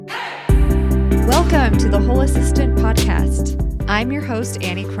Welcome to the Whole Assistant Podcast. I'm your host,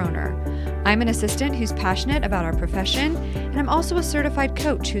 Annie Kroner. I'm an assistant who's passionate about our profession, and I'm also a certified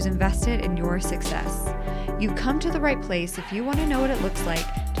coach who's invested in your success. You've come to the right place if you want to know what it looks like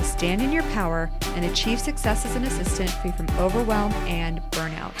to stand in your power and achieve success as an assistant free from overwhelm and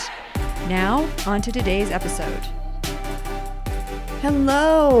burnout. Now, on to today's episode.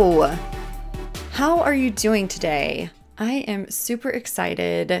 Hello! How are you doing today? I am super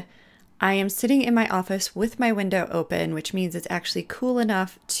excited. I am sitting in my office with my window open, which means it's actually cool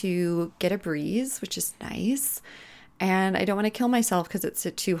enough to get a breeze, which is nice. And I don't want to kill myself because it's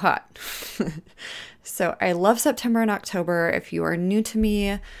too hot. So I love September and October. If you are new to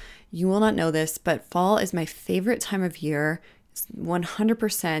me, you will not know this, but fall is my favorite time of year. It's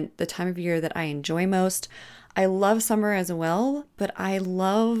 100% the time of year that I enjoy most. I love summer as well, but I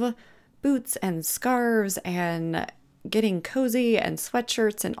love boots and scarves and getting cozy and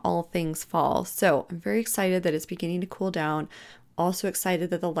sweatshirts and all things fall. So I'm very excited that it's beginning to cool down. Also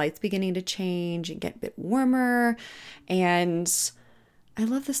excited that the light's beginning to change and get a bit warmer. And I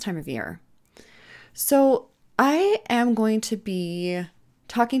love this time of year. So I am going to be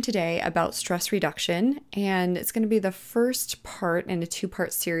talking today about stress reduction, and it's going to be the first part in a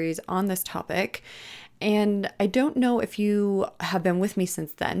two-part series on this topic. And I don't know if you have been with me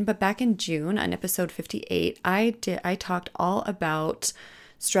since then, but back in June on episode 58, I talked all about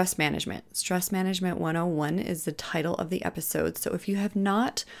stress management. Stress Management 101 is the title of the episode. So if you have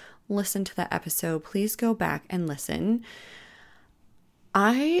not listened to that episode, please go back and listen.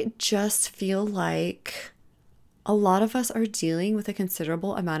 I just feel like a lot of us are dealing with a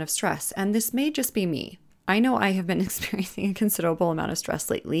considerable amount of stress, and this may just be me. I know I have been experiencing a considerable amount of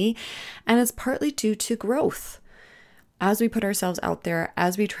stress lately, and it's partly due to growth. As we put ourselves out there,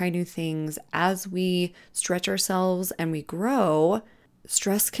 as we try new things, as we stretch ourselves and we grow,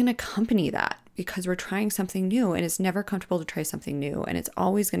 stress can accompany that because we're trying something new, and it's never comfortable to try something new, and it's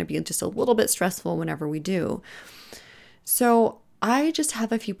always going to be just a little bit stressful whenever we do. So I just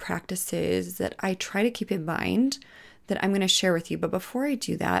have a few practices that I try to keep in mind that I'm going to share with you. But before I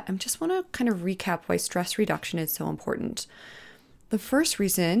do that, I just want to kind of recap why stress reduction is so important. The first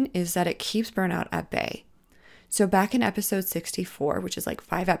reason is that it keeps burnout at bay. So back in episode 64, which is like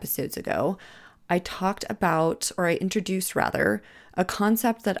 5 episodes ago, I introduced a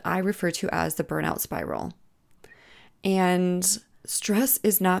concept that I refer to as the burnout spiral. And stress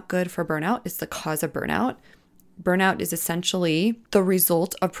is not good for burnout. It's the cause of burnout. Burnout is essentially the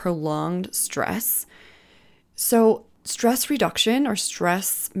result of prolonged stress. So stress reduction or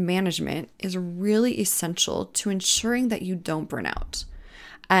stress management is really essential to ensuring that you don't burn out.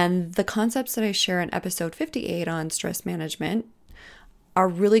 And the concepts that I share in episode 58 on stress management are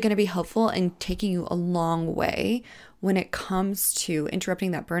really going to be helpful in taking you a long way when it comes to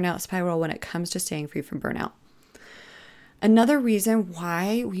interrupting that burnout spiral, when it comes to staying free from burnout. Another reason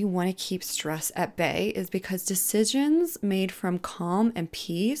why we want to keep stress at bay is because decisions made from calm and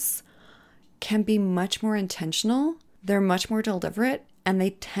peace can be much more intentional, they're much more deliberate, and they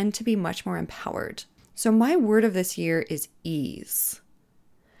tend to be much more empowered. So my word of this year is ease.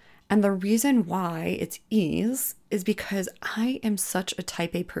 And the reason why it's ease is because I am such a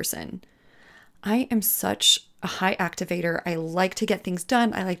type A person. I am such a high activator. I like to get things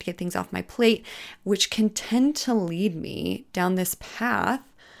done. I like to get things off my plate, which can tend to lead me down this path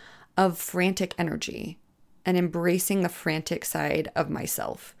of frantic energy and embracing the frantic side of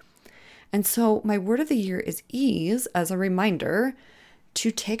myself. And so my word of the year is ease, as a reminder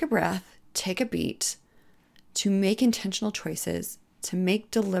to take a breath, take a beat, to make intentional choices, to take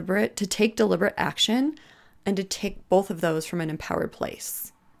deliberate action, and to take both of those from an empowered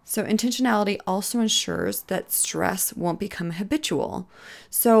place. So intentionality also ensures that stress won't become habitual.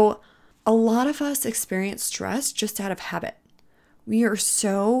 So a lot of us experience stress just out of habit. We are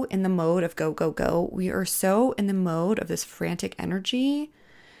so in the mode of go, go, go. We are so in the mode of this frantic energy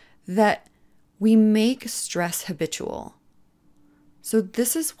that we make stress habitual. So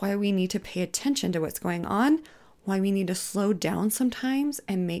this is why we need to pay attention to what's going on, why we need to slow down sometimes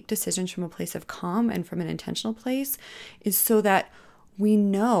and make decisions from a place of calm and from an intentional place, is so that we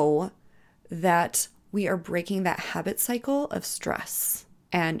know that we are breaking that habit cycle of stress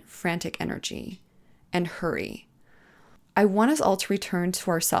and frantic energy and hurry. I want us all to return to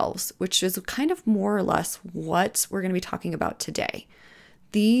ourselves, which is kind of more or less what we're going to be talking about today.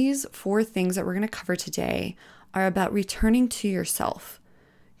 These 4 things that we're going to cover today are about returning to yourself,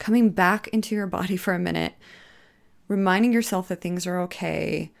 coming back into your body for a minute, reminding yourself that things are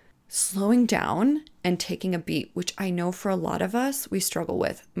okay, slowing down and taking a beat, which I know for a lot of us, we struggle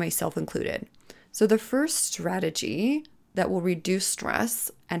with, myself included. So the first strategy that will reduce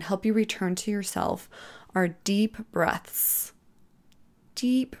stress and help you return to yourself are deep breaths.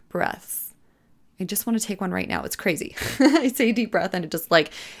 Deep breaths. I just want to take one right now. It's crazy. I say deep breath and it just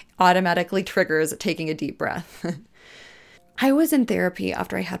like automatically triggers taking a deep breath. I was in therapy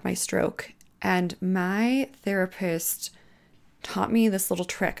after I had my stroke, and my therapist taught me this little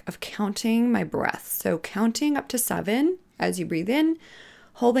trick of counting my breath. So counting up to 7 as you breathe in,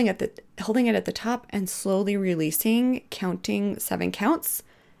 holding it at the top, and slowly releasing, counting 7 counts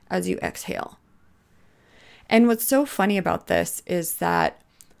as you exhale. And what's so funny about this is that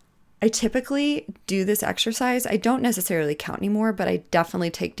I typically do this exercise. I don't necessarily count anymore, but I definitely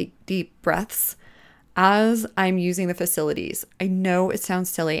take deep breaths as I'm using the facilities. I know it sounds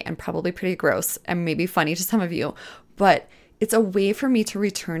silly and probably pretty gross and maybe funny to some of you, but it's a way for me to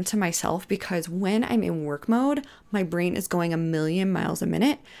return to myself, because when I'm in work mode, my brain is going a million miles a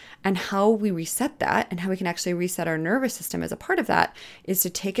minute. And how we reset that and how we can actually reset our nervous system as a part of that is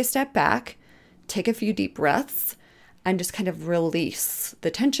to take a step back, take a few deep breaths, and just kind of release the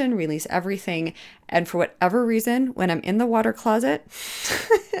tension, release everything. And for whatever reason, when I'm in the water closet,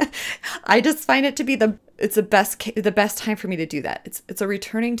 I just find it to be the best time for me to do that. It's a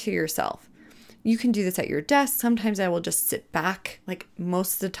returning to yourself. You can do this at your desk. Sometimes I will just sit back. Like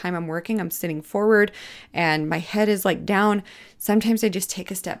most of the time I'm working, I'm sitting forward and my head is like down. Sometimes I just take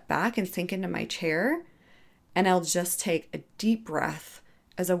a step back and sink into my chair, and I'll just take a deep breath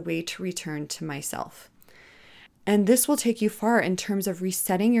as a way to return to myself. And this will take you far in terms of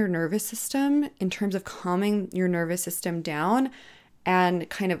resetting your nervous system, in terms of calming your nervous system down and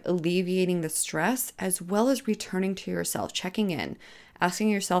kind of alleviating the stress, as well as returning to yourself, checking in, asking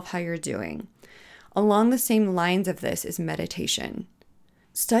yourself how you're doing. Along the same lines of this is meditation.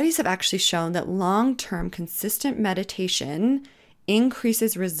 Studies have actually shown that long-term consistent meditation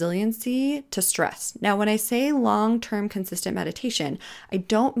increases resiliency to stress. Now, when I say long-term consistent meditation, I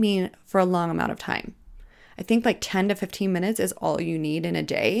don't mean for a long amount of time. I think like 10 to 15 minutes is all you need in a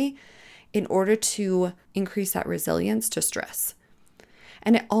day in order to increase that resilience to stress.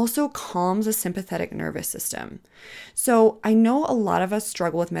 And it also calms the sympathetic nervous system. So I know a lot of us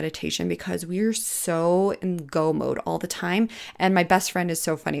struggle with meditation because we're so in go mode all the time. And my best friend is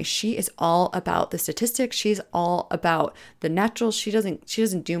so funny. She is all about the statistics. She's all about the natural. She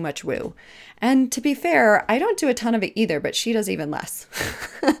doesn't do much woo. And to be fair, I don't do a ton of it either, but she does even less.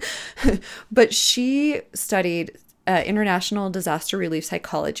 But she studied international disaster relief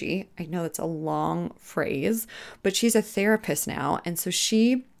psychology. I know it's a long phrase, but she's a therapist now. And so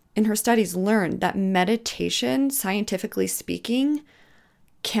she, in her studies, learned that meditation, scientifically speaking,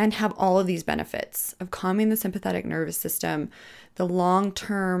 can have all of these benefits of calming the sympathetic nervous system, the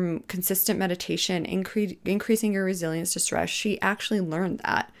long-term consistent meditation, increasing your resilience to stress. She actually learned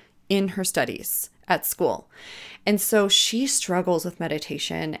that in her studies at school. And so she struggles with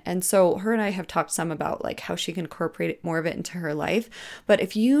meditation. And so her and I have talked some about like how she can incorporate more of it into her life. But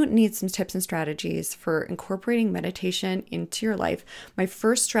if you need some tips and strategies for incorporating meditation into your life, my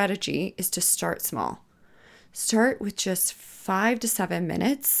first strategy is to start small. Start with just 5 to 7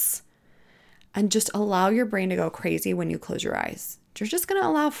 minutes and just allow your brain to go crazy when you close your eyes. You're just going to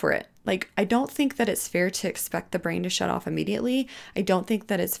allow for it. Like, I don't think that it's fair to expect the brain to shut off immediately. I don't think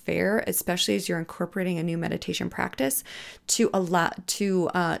that it's fair, especially as you're incorporating a new meditation practice, to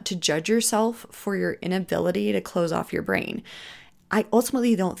judge yourself for your inability to close off your brain. I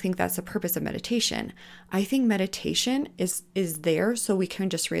ultimately don't think that's the purpose of meditation. I think meditation is there so we can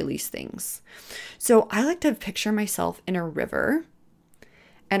just release things. So I like to picture myself in a river.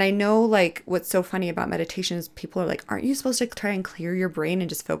 And I know like what's so funny about meditation is people are like, aren't you supposed to try and clear your brain and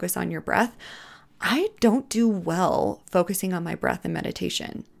just focus on your breath? I don't do well focusing on my breath in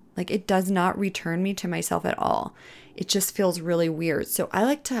meditation. Like it does not return me to myself at all. It just feels really weird. So I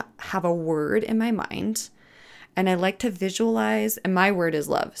like to have a word in my mind and I like to visualize, and my word is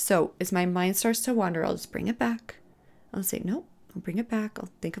love. So as my mind starts to wander, I'll just bring it back. I'll say, nope, I'll bring it back. I'll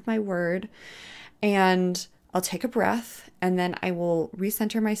think of my word and I'll take a breath, and then I will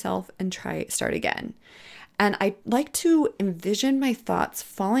recenter myself and start again. And I like to envision my thoughts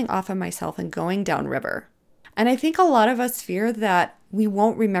falling off of myself and going downriver. And I think a lot of us fear that we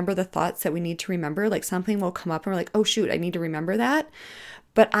won't remember the thoughts that we need to remember. Like something will come up and we're like, oh shoot, I need to remember that.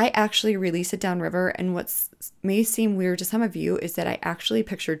 But I actually release it downriver. And what may seem weird to some of you is that I actually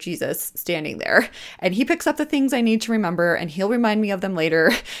picture Jesus standing there and he picks up the things I need to remember and he'll remind me of them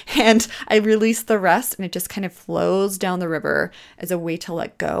later. And I release the rest and it just kind of flows down the river as a way to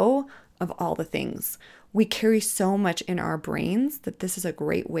let go of all the things. We carry so much in our brains that this is a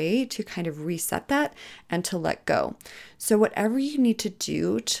great way to kind of reset that and to let go. So whatever you need to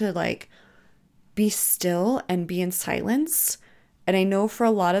do to like be still and be in silence. And I know for a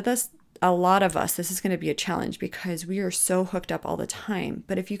lot of us, this is going to be a challenge because we are so hooked up all the time.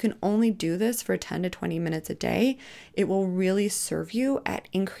 But if you can only do this for 10 to 20 minutes a day, it will really serve you at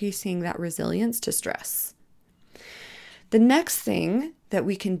increasing that resilience to stress. The next thing that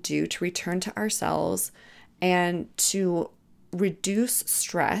we can do to return to ourselves and to reduce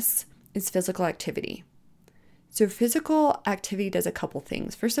stress is physical activity. So physical activity does a couple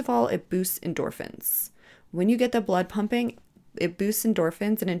things. First of all, it boosts endorphins. When you get the blood pumping, it boosts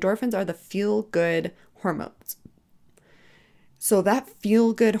endorphins, and endorphins are the feel-good hormones. So that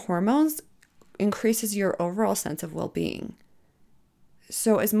feel-good hormones increases your overall sense of well-being.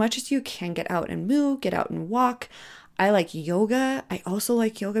 So as much as you can get out and move, get out and walk. I like yoga. I also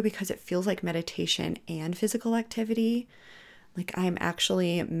like yoga because it feels like meditation and physical activity. Like I'm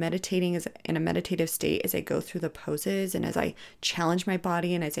actually meditating in a meditative state as I go through the poses and as I challenge my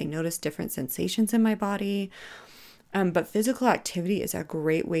body and as I notice different sensations in my body. But physical activity is a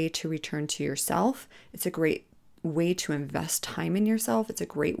great way to return to yourself. It's a great way to invest time in yourself. It's a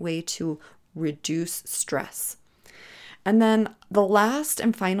great way to reduce stress. And then the last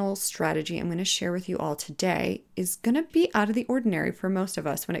and final strategy I'm going to share with you all today is going to be out of the ordinary for most of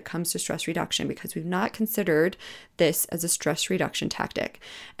us when it comes to stress reduction because we've not considered this as a stress reduction tactic.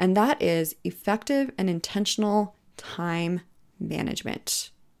 And that is effective and intentional time management.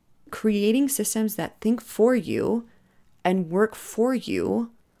 Creating systems that think for you and work for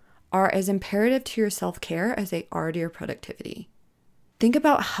you are as imperative to your self-care as they are to your productivity. Think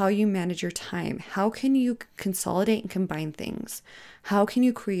about how you manage your time. How can you consolidate and combine things? How can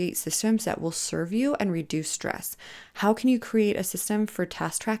you create systems that will serve you and reduce stress? How can you create a system for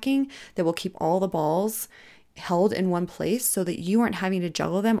task tracking that will keep all the balls held in one place so that you aren't having to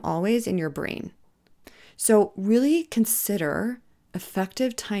juggle them always in your brain? So really consider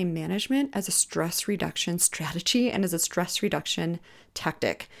effective time management as a stress reduction strategy and as a stress reduction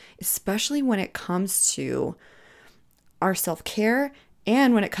tactic, especially when it comes to our self-care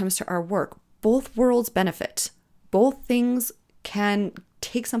and when it comes to our work. Both worlds benefit. Both things can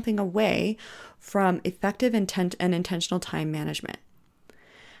take something away from effective intent and intentional time management.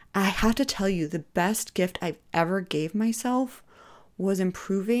 I have to tell you, the best gift I've ever gave myself was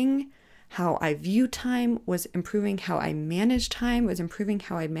improving how I view time, was improving how I manage time, was improving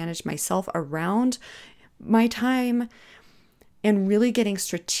how I manage myself around my time, and really getting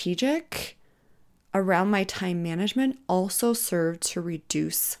strategic around my time management also served to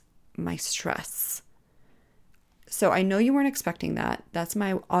reduce my stress. So I know you weren't expecting that. That's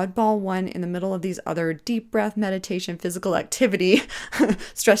my oddball one in the middle of these other deep breath, meditation, physical activity,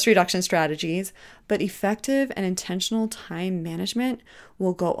 stress reduction strategies. But effective and intentional time management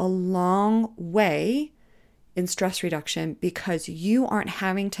will go a long way in stress reduction because you aren't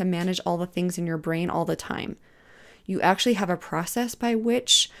having to manage all the things in your brain all the time. You actually have a process by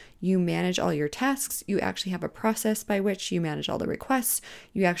which you manage all your tasks. You actually have a process by which you manage all the requests.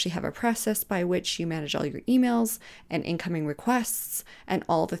 You actually have a process by which you manage all your emails and incoming requests and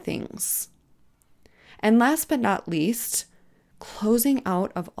all the things. And last but not least, closing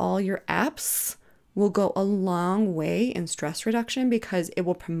out of all your apps will go a long way in stress reduction because it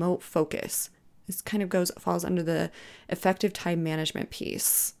will promote focus. This kind of falls under the effective time management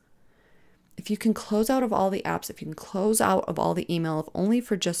piece. If you can close out of all the apps, if you can close out of all the email, if only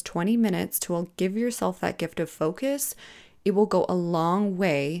for just 20 minutes to give yourself that gift of focus, it will go a long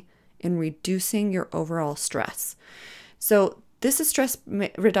way in reducing your overall stress. So this is stress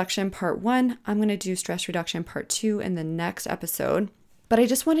reduction part 1. I'm going to do stress reduction part 2 in the next episode. But I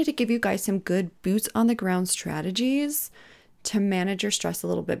just wanted to give you guys some good boots on the ground strategies to manage your stress a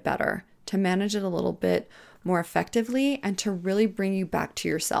little bit better, to manage it a little bit more effectively, and to really bring you back to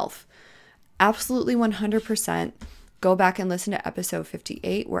yourself. Absolutely 100% go back and listen to episode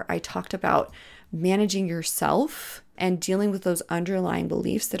 58 where I talked about managing yourself and dealing with those underlying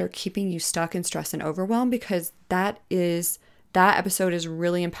beliefs that are keeping you stuck in stress and overwhelm, because that episode is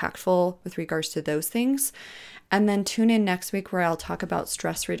really impactful with regards to those things. And then tune in next week where I'll talk about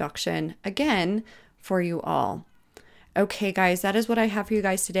stress reduction again for you all. Okay, guys, that is what I have for you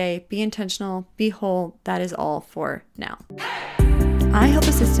guys today. Be intentional, be whole. That is all for now. I help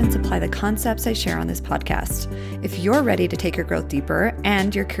assistants apply the concepts I share on this podcast. If you're ready to take your growth deeper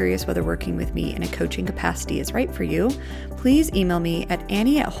and you're curious whether working with me in a coaching capacity is right for you, please email me at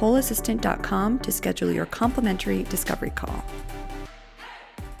annie@wholeassistant.com to schedule your complimentary discovery call.